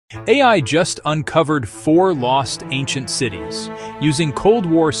AI just uncovered 4 lost ancient cities, using Cold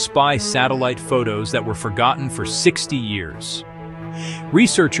War spy satellite photos that were forgotten for 60 years.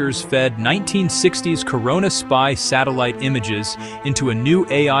 Researchers fed 1960s Corona spy satellite images into a new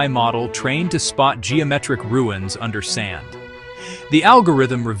AI model trained to spot geometric ruins under sand. The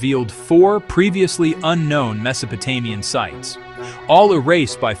algorithm revealed 4 previously unknown Mesopotamian sites, all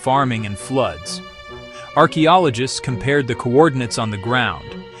erased by farming and floods. Archaeologists compared the coordinates on the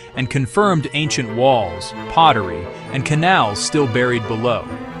ground and confirmed ancient walls, pottery, and canals still buried below.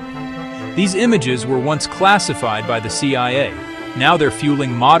 These images were once classified by the CIA. Now they're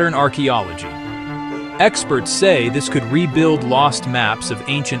fueling modern archaeology. Experts say this could rebuild lost maps of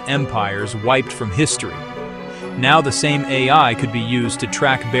ancient empires wiped from history. Now the same AI could be used to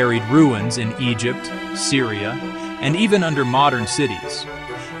track buried ruins in Egypt, Syria, and even under modern cities.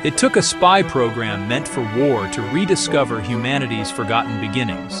 It took a spy program meant for war to rediscover humanity's forgotten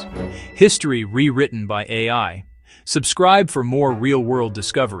beginnings. History rewritten by AI. Subscribe for more real-world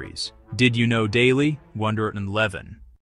discoveries. Did you know daily? 111.